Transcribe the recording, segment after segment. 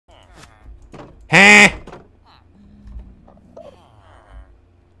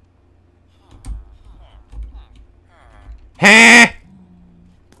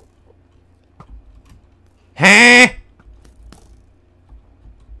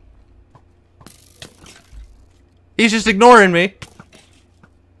He's just ignoring me.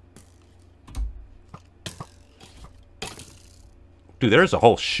 Dude, there's a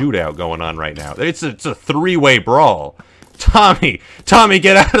whole shootout going on right now. It's a three-way brawl. Tommy,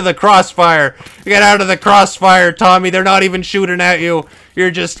 get out of the crossfire. Get out of the crossfire, Tommy. They're not even shooting at you. You're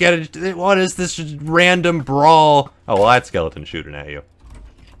just getting... What is this random brawl? Oh, well, that skeleton's shooting at you.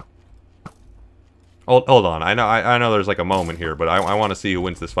 Hold on. I know there's like a moment here, but I want to see who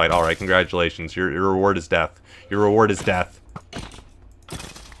wins this fight. All right, congratulations. Your reward is death. Your reward is death.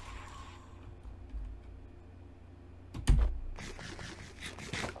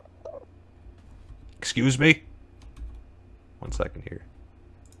 Excuse me? 1 second here.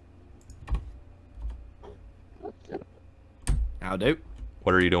 How do?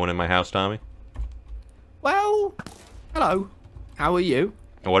 What are you doing in my house, Tommy? Well, hello. How are you?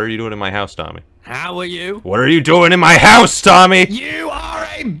 And what are you doing in my house, Tommy? How are you? What are you doing in my house, Tommy? You are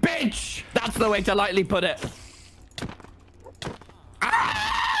a bitch! That's the way to lightly put it.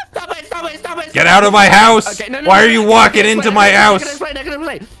 Ah! Stop it! Get out of my house! Okay, no, Why are you walking into my house? I can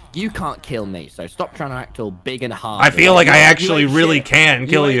explain. You can't kill me, so stop trying to act all big and hard. I feel like I actually really can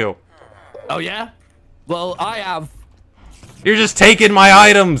kill you. Oh, yeah? Well, I have. You're just taking my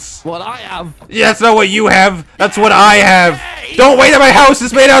items. What I have. Yeah, that's not what you have. That's what I have. Don't wait, my house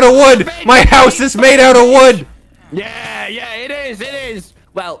is made out of wood. My house is made out of wood. Yeah, it is.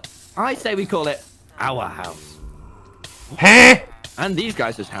 Well, I say we call it our house. Huh? And these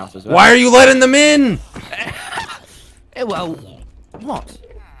guys' house as well. Why are you letting them in? Well, what?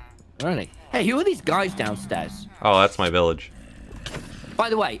 Really? Hey, who are these guys downstairs? Oh, that's my village. By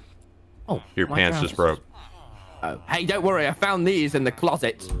the way. Oh, your pants just broke. Oh, hey, don't worry. I found these in the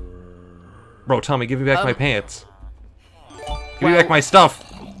closet. Bro, Tommy, give me back my pants. Give me back my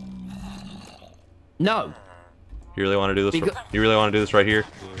stuff. No. You really want to do this? You really want to do this right here?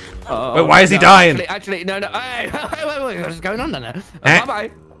 Wait, why is he dying? Actually, no. Hey, wait. What's going on there? Huh?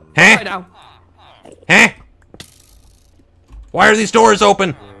 Bye-bye. Huh? Bye now. Huh? Why are these doors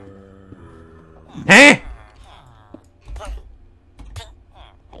open? Huh?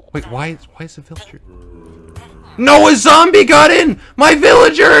 Wait, why is the villager? No, a zombie got in! My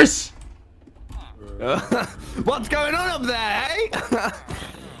villagers! What's going on up there, eh?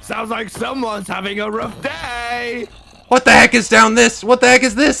 Sounds like someone's having a rough day. What the heck is down this? What the heck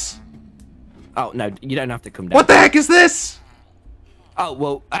is this? Oh, no, you don't have to come down. What the heck is this? Oh,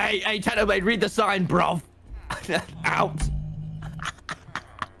 well, hey, Technoblade, read the sign, bruv. Out.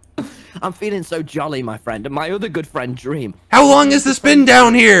 I'm feeling so jolly, my friend, and my other good friend, Dream. How long has this been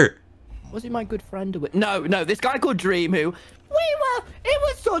down here? Was he my good friend? No, this guy called Dream, it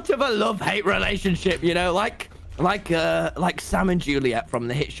was sort of a love-hate relationship, you know, like Sam and Juliet from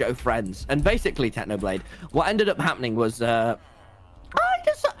the hit show Friends. And basically, Technoblade, what ended up happening was, I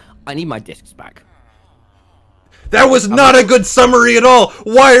need my discs back. That was not a good summary at all.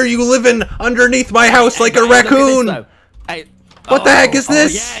 Why are you living underneath my house like a raccoon? Hey, what the heck is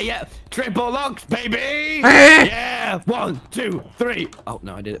this? Yeah. Triple locks, baby! Yeah! 1, 2, 3. Oh,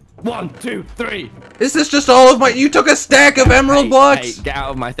 no, I did it. 1, 2, 3. Is this just all of my... You took a stack of emerald blocks? Hey, get out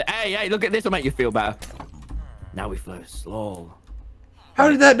of my... Hey, look at this. It'll make you feel better. Now we flow slow. How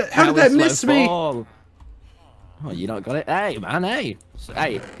did that miss me? Oh, you don't got it? Hey, man, hey.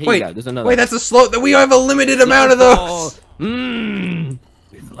 Hey, here you go. There's another. Wait, that's a slow... We have a limited amount of those. We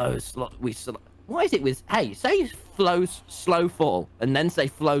flow slow... What is it with... Hey, say flow slow fall, and then say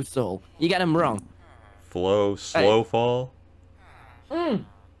flow slow. You get them wrong. Flow slow fall? I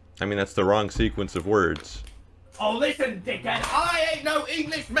mean, that's the wrong sequence of words. Oh, listen, dickhead. I ain't no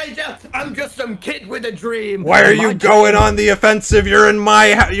English major. I'm just some kid with a dream. Why are you going on the offensive? You're in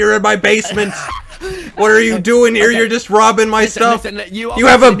my basement. What are you doing here? Okay. You're just robbing my stuff. Listen, you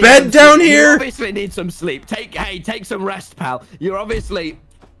have a bed down here? You obviously need some sleep. Take some rest, pal. You're obviously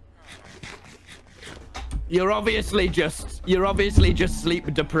just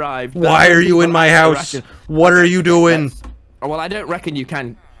sleep deprived. Why are you in my house? What are you doing? Well, I don't reckon you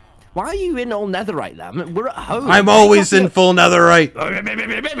can. Why are you in all netherite then? We're at home. I'm always in full netherite.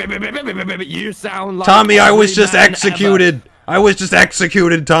 You sound like Tommy, I was just executed. I was just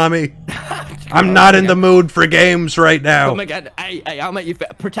executed, Tommy. I'm not in the mood for games right now. Come again. Hey, I'll make you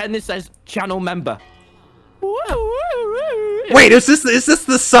pretend this says channel member. Wait, is this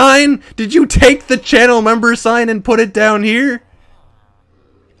the sign? Did you take the channel member sign and put it down here?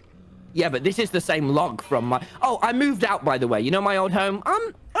 Yeah, but this is the same log from my... Oh, I moved out, by the way. You know my old home?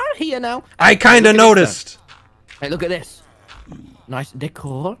 I'm here now. I kind of noticed. Hey, look at this. Nice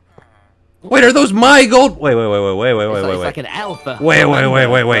decor. Wait, are those my gold? Wait. It's like an elf. Wait.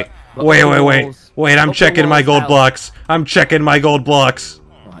 Wait, I'm checking my gold blocks. I'm checking my gold blocks.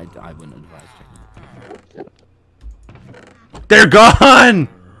 I wouldn't advise checking. They're gone!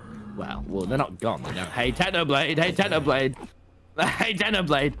 Well, they're not gone. You know? Hey, Technoblade! Hey, Technoblade! Hey,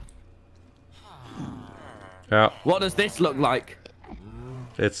 Technoblade! Yeah. What does this look like?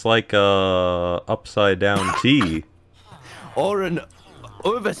 It's like a upside down T. Or an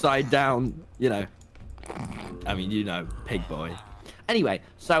overside down, you know. I mean, you know, pig boy. Anyway,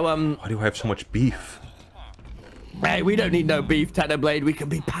 so, Why do I have so much beef? Hey, we don't need no beef, Technoblade. We can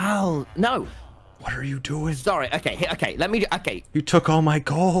be pals. No. What are you doing? Sorry. Okay. Let me. Okay. You took all my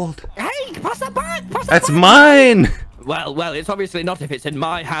gold. Hey, pass that back. That's mine. Well, it's obviously not if it's in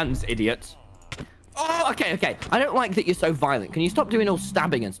my hands, idiot. Oh, okay. I don't like that you're so violent. Can you stop doing all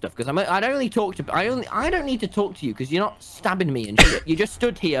stabbing and stuff? Because I don't need to talk to you because you're not stabbing me and shit. You just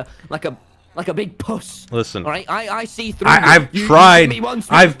stood here like a big puss. Listen. All right, I see through.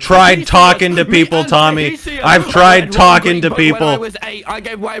 I've tried talking to people, Tommy. I've tried talking to people. When I was 8, I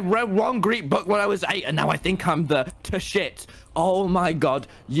gave away one Greek book when I was 8, and now I think I'm the shit. Oh my God,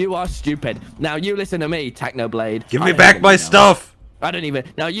 you are stupid. Now you listen to me, Technoblade. Give me back my stuff. I don't even.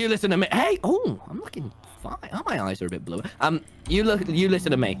 Now you listen to me. Hey, oh, I'm looking fine. Oh, my eyes are a bit blue. You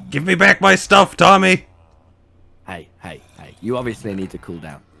listen to me. Give me back my stuff, Tommy. Hey. You obviously need to cool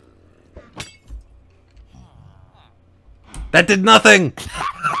down. That did nothing.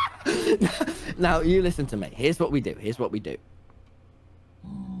 Now you listen to me. Here's what we do.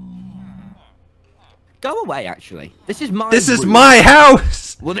 Go away, actually. This is my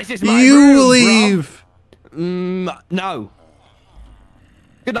house. Well, this is my room, You leave. No.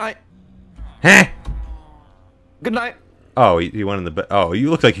 Good night. Huh? Good night. Oh, he went in the bed. Oh, you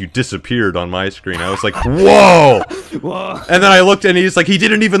look like you disappeared on my screen. I was like, whoa. Whoa. And then I looked and he's like, he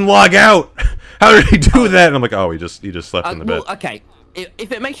didn't even log out. How did he do that? And I'm like, oh, he just slept in the bed. Well, okay.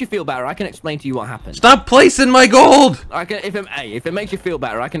 If it makes you feel better, I can explain to you what happened. Stop placing my gold. If it makes you feel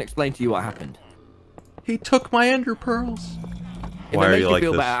better, I can explain to you what happened. He took my ender pearls. If Why it are makes you you like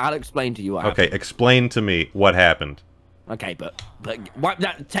feel this? better, I'll explain to you what happened. Okay, explain to me what happened. Okay, but wipe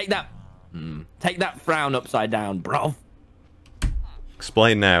that. Take that frown upside down, bruv.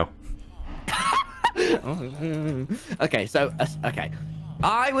 Explain now. Okay, so okay,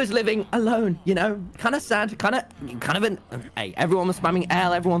 I was living alone, you know, kind of sad, kind of an. Hey, everyone was spamming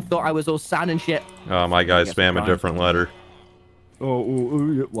L. Everyone thought I was all sad and shit. Oh, my guy spam a different letter.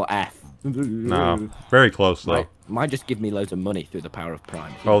 What F? No, very close though. Might just give me loads of money through the power of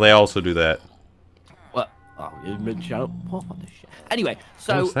Prime. Oh, they also do that. What? Oh, you mid-shout. What the shit? Anyway,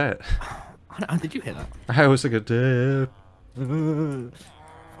 so. What was that? Did you hear that? I was like a dip.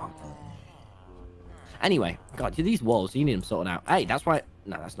 Anyway, God, these walls, you need them sorted out. Hey, that's why.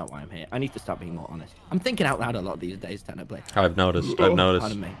 No, that's not why I'm here. I need to start being more honest. I'm thinking out loud a lot these days, Technoblade. I've noticed.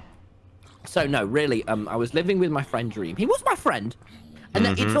 Pardon me. So no, really, I was living with my friend Dream. He was my friend, and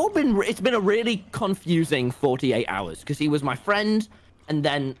it's been a really confusing 48 hours because he was my friend, and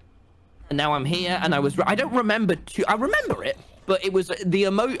now I'm here, and I don't remember I remember it. But it was the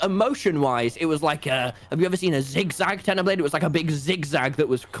emotion-wise, it was like have you ever seen a zigzag, Technoblade? It was like a big zigzag that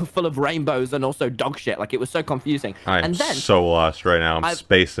was full of rainbows and also dog shit. Like, it was so confusing. I'm so lost right now. I'm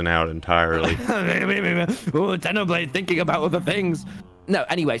spacing out entirely. Oh, Technoblade thinking about other things. No,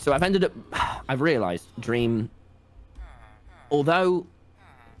 anyway, so I've realized Dream, although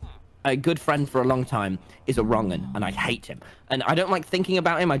a good friend for a long time, is a wrong-un, and I hate him. And I don't like thinking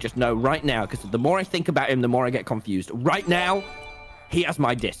about him. I just know right now, because the more I think about him, the more I get confused. Right now, he has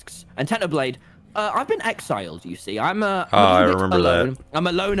my discs. And Technoblade, I've been exiled, you see. I'm I remember alone. that. I'm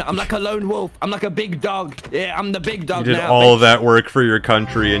a loner. I'm like a lone wolf. I'm like a big dog. Yeah, I'm the big dog now. You did all of that work for your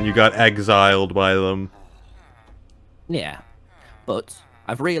country, and you got exiled by them. Yeah. But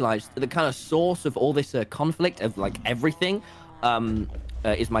I've realized that the kind of source of all this conflict of, like, everything,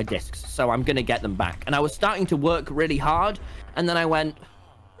 is my discs, so I'm gonna get them back. And I was starting to work really hard, and then I went,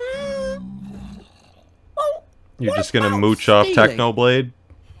 well, you're just gonna mooch off Technoblade?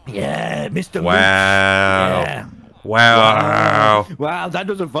 Yeah, Mr. Wow. Mooch. Yeah. Wow. Wow, that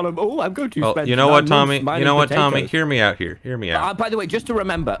doesn't follow. Oh, I'm going to spend. You know what, Tommy? You know what, Tommy? Hear me out here. Hear me out. By the way, just to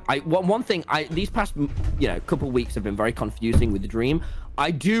remember, one thing, these past, couple weeks have been very confusing with the Dream.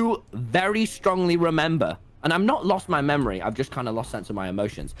 I do very strongly remember, and I'm not lost my memory. I've just kind of lost sense of my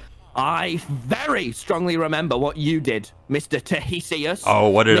emotions. I very strongly remember what you did, Mr. Tehesius. Oh,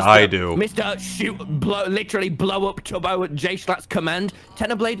 what did I do? Mr. Literally blow up Tubbo at J-Schlat's command.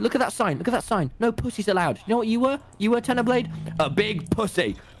 Technoblade, look at that sign. Look at that sign. No pussies allowed. You know what you were? You were, Technoblade? A big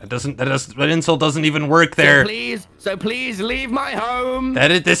pussy. That insult doesn't even work there. So please leave my home.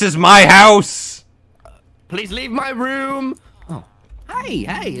 This is my house. Please leave my room. Oh, hey,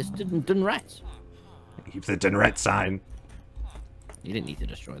 it's done right. Keep the Dunret sign. You didn't need to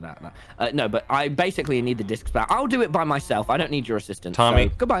destroy that. No, but I basically need the discs back. I'll do it by myself. I don't need your assistance. Tommy.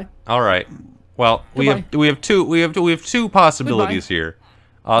 So, goodbye. All right. Well, Goodbye. we have two possibilities here.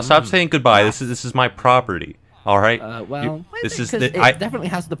 Stop saying goodbye. This is my property. All right. Well, this is it definitely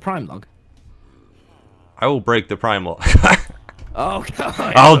has the prime log. I will break the prime log. Oh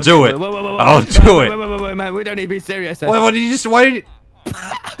God! I'll do it. I'll do it. Wait, man. We don't need to be serious. What did you just? Why did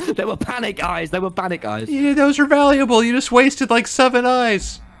you... They were panic eyes. They were panic eyes. Yeah, those are valuable. You just wasted like 7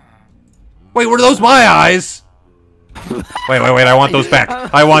 eyes. Wait, were those my eyes? Wait, I want those back.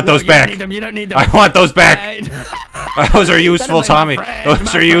 I want those back. You don't need them. I want those back. Those are useful, Tommy.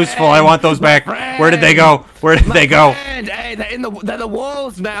 Those are useful. I want those back. Where did they go? Where did they go? Hey, they're the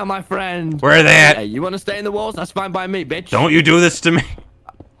walls now, my friend. Where are they at? Hey, you want to stay in the walls? That's fine by me, bitch. Don't you do this to me.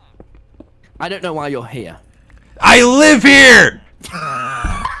 I don't know why you're here. I live here!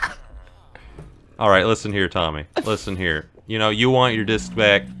 Alright, listen here, Tommy. Listen here. You know, you want your disc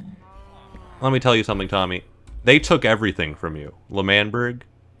back. Let me tell you something, Tommy. They took everything from you. L'Manberg,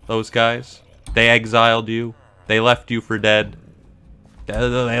 those guys. They exiled you. They left you for dead.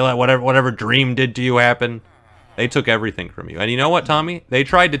 They let whatever dream did to you happen. They took everything from you. And you know what, Tommy? They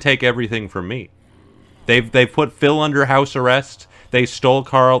tried to take everything from me. They've put Phil under house arrest. They stole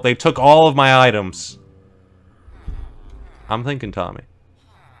Carl. They took all of my items. I'm thinking, Tommy.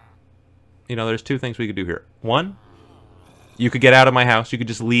 You know, there's 2 things we could do here. 1, you could get out of my house. You could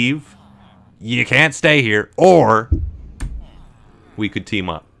just leave. You can't stay here. Or we could team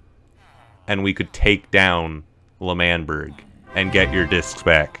up. And we could take down L'Manberg and get your discs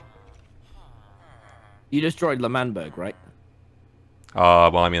back. You destroyed L'Manberg, right?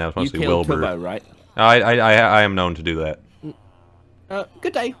 Well, I mean, that was mostly You killed Wilbur. Turbo, right? I am known to do that.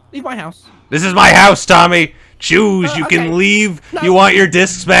 Good day. Leave my house. This is my house, Tommy. Choose. You okay. can leave. No. You want your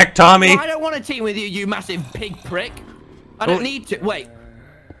discs back, Tommy? No, I don't want to team with you, you massive pig prick. I don't need to. Wait.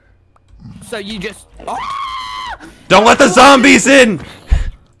 So you just... Oh! Don't let the zombies in!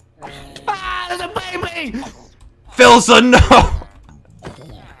 Ah, there's a baby! Philsa, no!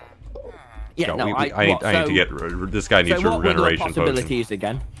 Yeah, no, I need to get... This guy needs so what were the regeneration possibilities potion.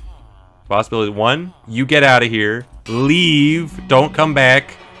 again? Possibility 1, you get out of here. Leave. Don't come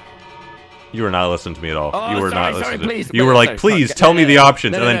back. You were not listening to me at all. Oh, you were sorry, not listening to me. please, You were like, please, tell me the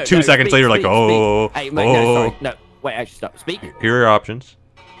options. And then 2 seconds later, you're like, oh, Hey, mate, no, sorry. No, wait, actually, stop. Speak. Here are your options.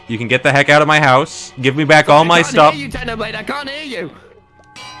 You can get the heck out of my house. Give me back all my stuff. I can't hear you, Technoblade. I can't hear you.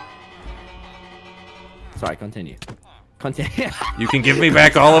 Sorry, continue. Continue. You can give me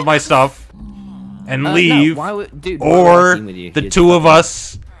back all of my stuff and leave. No, why would, dude, or the 2 of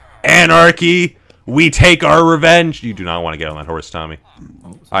us, anarchy, we take our revenge. You do not want to get on that horse, Tommy.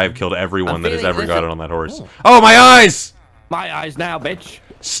 I have killed everyone that has ever gotten on that horse. Oh, my eyes! My eyes now, bitch.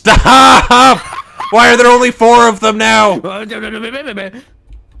 Stop! Why are there only 4 of them now?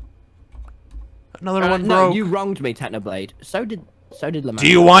 Another one no, broke. you wronged me, Technoblade. So did Lamar. Do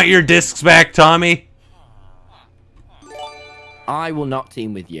you want your discs back, Tommy? I will not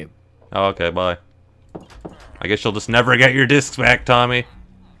team with you. Oh, okay, bye. I guess you'll just never get your discs back, Tommy.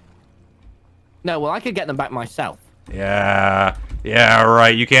 No, well, I could get them back myself. Yeah,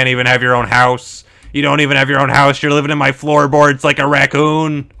 right. You can't even have your own house. You don't even have your own house. You're living in my floorboards like a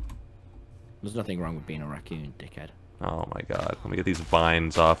raccoon. There's nothing wrong with being a raccoon, dickhead. Oh my god. Let me get these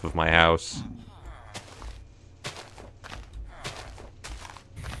vines off of my house.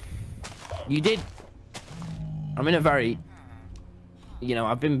 You did... I'm in a very... You know,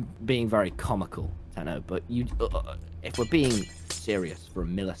 I've been being very comical, Tenno, but you... if we're being serious for a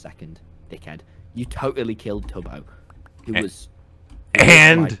millisecond, dickhead, you totally killed Tubbo, who was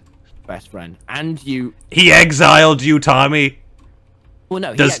my best friend. And you... He exiled you, Tommy. Well,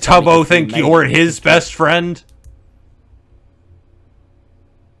 no, does Tubbo think you're his best friend?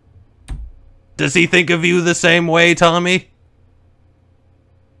 Does he think of you the same way, Tommy?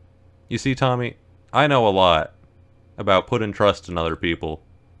 You see, Tommy, I know a lot about putting trust in other people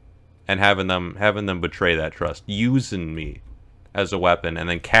and having them betray that trust, using me as a weapon and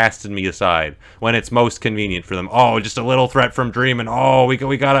then casting me aside when it's most convenient for them. Oh, just a little threat from Dream, and oh, we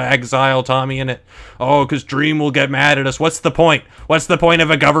gotta exile Tommy in it. Oh, because Dream will get mad at us. What's the point? What's the point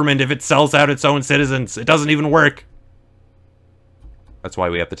of a government if it sells out its own citizens? It doesn't even work. That's why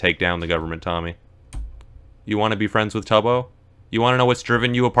we have to take down the government, Tommy. You want to be friends with Tubbo? You want to know what's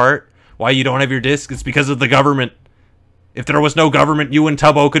driven you apart? Why you don't have your disc? It's because of the government. If there was no government, you and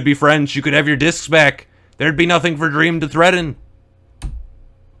Tubbo could be friends. You could have your discs back. There'd be nothing for Dream to threaten.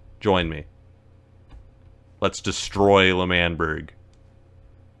 Join me. Let's destroy L'Manberg.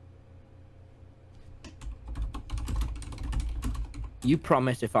 You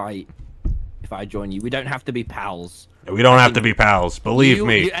promise if I join you, we don't have to be pals. We don't have to be pals. Believe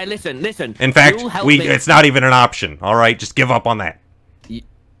me. Listen. In fact, it's not even an option. All right, just give up on that.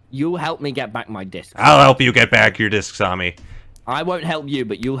 You'll help me get back my discs. I'll help you get back your discs, Tommy. I won't help you,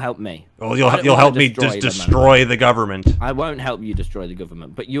 but you'll help me. Well, you'll help me just destroy the government. I won't help you destroy the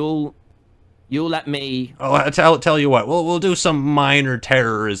government, but you'll let me. Oh, I'll tell you what. We'll do some minor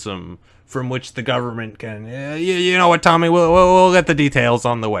terrorism from which the government can. You know what, Tommy? We'll get the details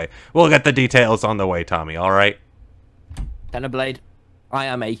on the way. We'll get the details on the way, Tommy. All right. Technoblade, I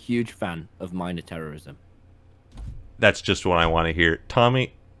am a huge fan of minor terrorism. That's just what I want to hear,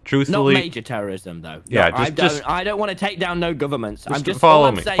 Tommy. Truthfully, not major terrorism though. Yeah, no, I don't want to take down no governments. I'm just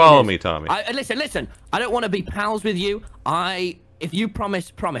follow me, Tommy. Listen. I don't want to be pals with you. If you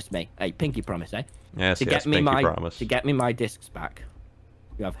promise me, hey, pinky promise, eh? Yes, to get me promise. To get me my discs back.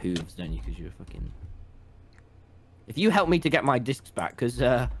 You have hooves, don't you? Because you're fucking. If you help me to get my discs back, because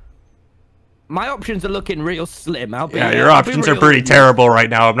my options are looking real slim. Your options are pretty terrible right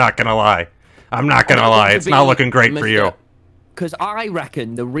now. I'm not gonna lie. It's not looking great for you. Because I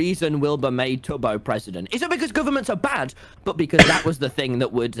reckon the reason Wilbur made Tubbo president isn't because governments are bad, but because that was the thing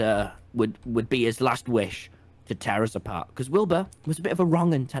that would be his last wish, to tear us apart. Because Wilbur was a bit of a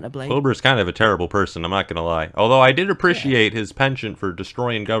wrong-un, Technoblade. Wilbur's kind of a terrible person, I'm not gonna lie. Although I did appreciate his penchant for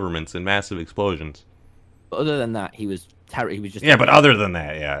destroying governments in massive explosions. But other than that, he was just... Yeah, but other than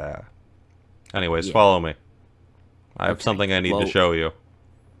that, yeah. Anyways, follow me. I have something I need to show you.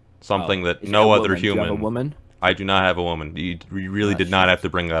 Something that no other human... Do you have a woman? I do not have a woman. You really did not have to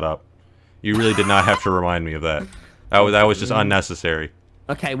bring that up. You really did not have to remind me of that. That was just unnecessary.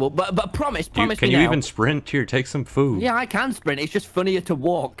 Okay, well, but promise me now. Can you even sprint? Here, take some food. Yeah, I can sprint. It's just funnier to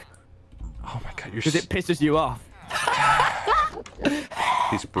walk. Oh my god, because it pisses you off.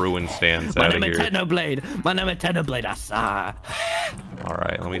 These Bruin stands out of here. My name is Technoblade. Asa. All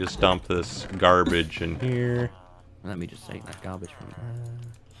right, let me just dump this garbage in here. Let me just take that garbage from there.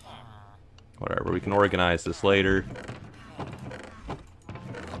 Whatever, we can organize this later.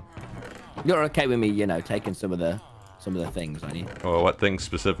 You're okay with me, you know, taking some of the things, aren't you? Oh, what things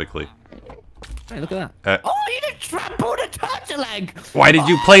specifically? Hey, look at that. Oh, you just trampled a turtle egg! Why did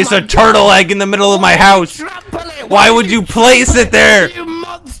you place a turtle egg in the middle of my house? Why would you place it there? You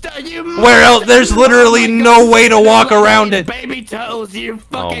monster! Where else? There's literally no way to walk around it. Baby turtles, you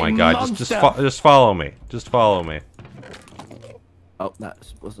fucking Oh my god! monster. Just follow me. Just follow me. Oh, that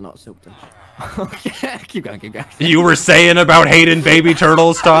was not silk touch. Okay, keep going. You were saying about hating baby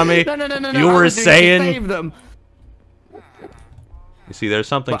turtles, Tommy? No. You were saying. Save them. You see, there's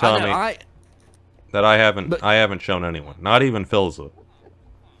something, Tommy, that I haven't shown anyone. Not even Philza.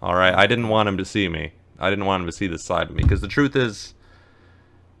 All right, I didn't want him to see me. I didn't want him to see this side of me because the truth is,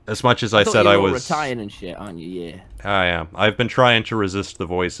 as much as I said I was retiring and shit, aren't you? Yeah. I am. I've been trying to resist the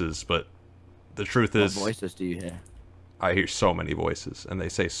voices, but the truth is, what voices do you hear? I hear so many voices, and they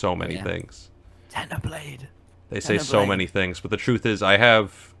say so many things. Technoblade. They say so many things, but the truth is, I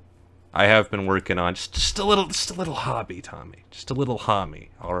have been working on just a little hobby, Tommy. Just a little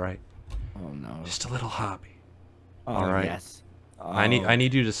hobby, all right? Oh no. Just a little hobby. Oh, all right. Yes. Oh. I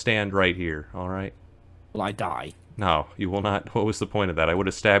need you to stand right here, all right? Will I die? No, you will not. What was the point of that? I would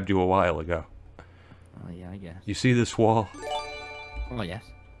have stabbed you a while ago. Oh yeah, I guess. You see this wall? Oh yes.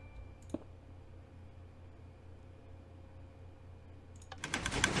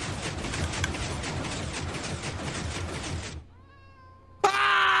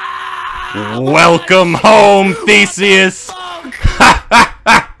 Welcome home, Theseus!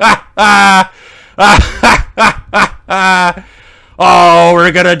 Oh,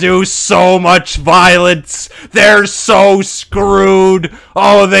 we're gonna do so much violence. They're so screwed.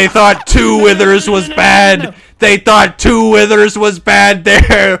 Oh, they thought Two Withers was bad. They thought Two Withers was bad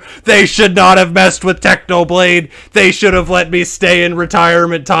there. They should not have messed with Technoblade. They should have let me stay in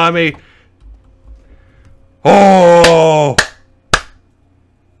retirement, Tommy. Oh!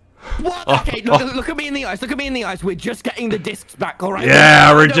 What? Okay, look at me in the eyes. Look at me in the eyes. We're just getting the discs back, all right?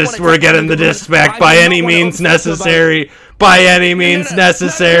 Yeah, we're getting the discs back by any means necessary. By any means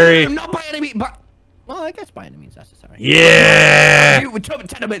necessary. Not by any means, but well, I guess by any means necessary. Yeah.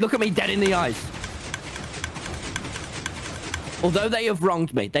 Look at me dead in the eyes. Although they have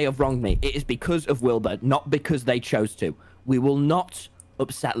wronged me, it is because of Wilbur, not because they chose to. We will not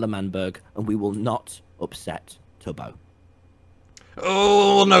upset L'Manberg, and we will not upset Tubbo.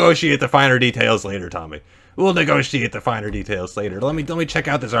 Oh, we'll negotiate the finer details later, Tommy. We'll negotiate the finer details later. Let me check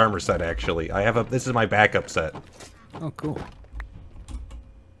out this armor set. Actually, this is my backup set. Oh, cool.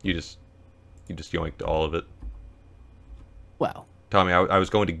 You just yoinked all of it. Well, Tommy, I was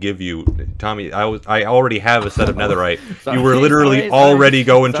going to give you... Tommy, I already have a set of netherite. Sorry, you were literally sorry, already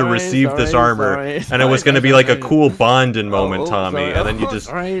going to sorry, receive sorry, this armor, and it was going to be like a cool bonding moment, Tommy, and then you just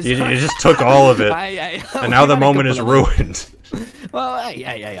you just took all of it, and now the moment is ruined. Well,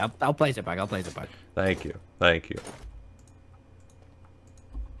 hey, I'll place it back. I'll place it back. Thank you, thank you.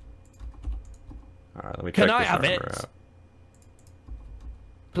 All right, let me check this armor out.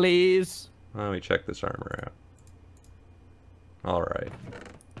 Please. Let me check this armor out. All right,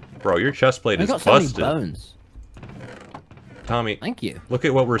 bro, your chest plate is busted. So many bones. Tommy, thank you. Look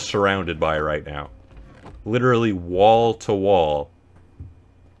at what we're surrounded by right now. Literally wall to wall.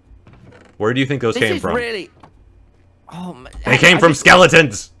 Where do you think those came from? Really... Oh, man. They came from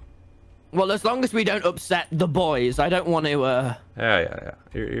skeletons! Well, as long as we don't upset the boys, I don't want to, Yeah.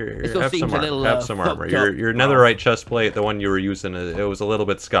 Have some armor. Have some armor. Your Oh. netherite chest plate, the one you were using, it was a little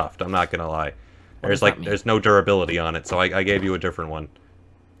bit scuffed, I'm not gonna lie. There's no durability on it, so I gave you a different one.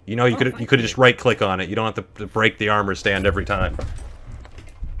 You know, you could just right-click on it. You don't have to break the armor stand every time.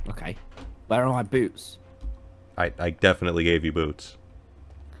 Okay. Where are my boots? I definitely gave you boots.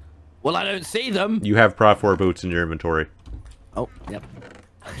 Well, I don't see them. You have Prot 4 boots in your inventory. Oh, yep.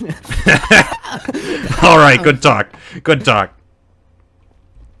 All right, good talk. Good talk.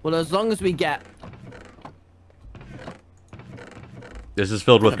 Well, as long as we get... This is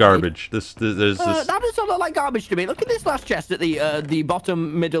filled with garbage. That doesn't look like garbage to me. Look at this last chest at the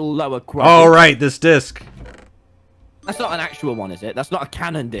bottom, middle, lower quadrant. All right, this disc. That's not an actual one, is it? That's not a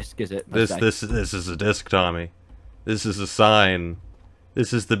canon disc, is it? This is a disc, Tommy. This is a sign.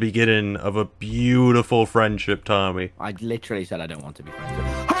 This is the beginning of a beautiful friendship, Tommy. I literally said I don't want to be friends with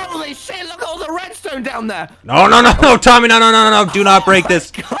you. Holy shit, look at all the redstone down there! No, Tommy, no, do not break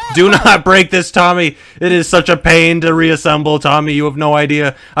this. Do not break this, Tommy. It is such a pain to reassemble, Tommy. You have no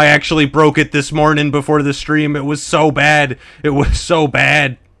idea. I actually broke it this morning before the stream. It was so bad. It was so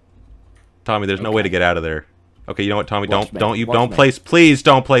bad. Tommy, there's no way to get out of there. Okay, you know what, Tommy? Please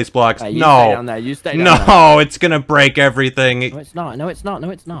don't place blocks. Hey, you no. Stay down there. You stay down no, there. It's gonna break everything. No, it's not. No, it's not. No,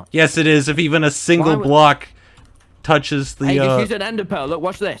 it's not. Yes, it is. If even a single block touches the. Hey, just use an ender pearl. Look,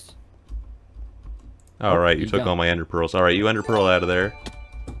 watch this. All right, you took all my ender pearls. All right, you ender pearl out of there.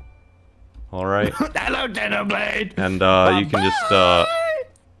 All right. Hello, Technoblade. And you can just.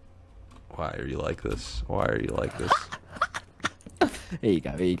 Why are you like this? Why are you like this? Here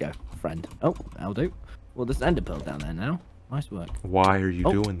you go, friend. Oh, that'll do. Well, there's an ender pearl down there now. Nice work. Why are you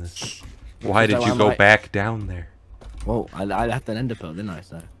doing this? Why did you go back down there? Whoa, I left an ender pearl, didn't I?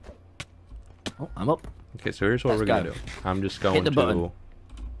 So. Oh, I'm up. Okay, so here's what we're gonna do. I'm just going to.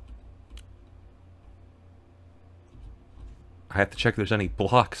 I have to check if there's any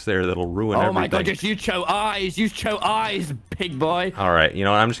blocks there that'll ruin everything. Oh my god, just use Cho eyes! Use Cho eyes, big boy! Alright, you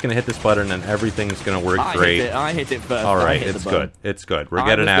know what? I'm just gonna hit this button and everything's gonna work great. I hit it first. Alright, it's good. It's good. We're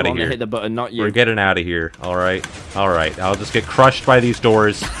getting out of here. I hit the button, not you. We're getting out of here. Alright. Alright. I'll just get crushed by these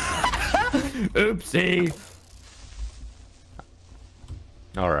doors. Oopsie.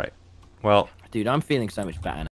 Alright. Well. Dude, I'm feeling so much better now.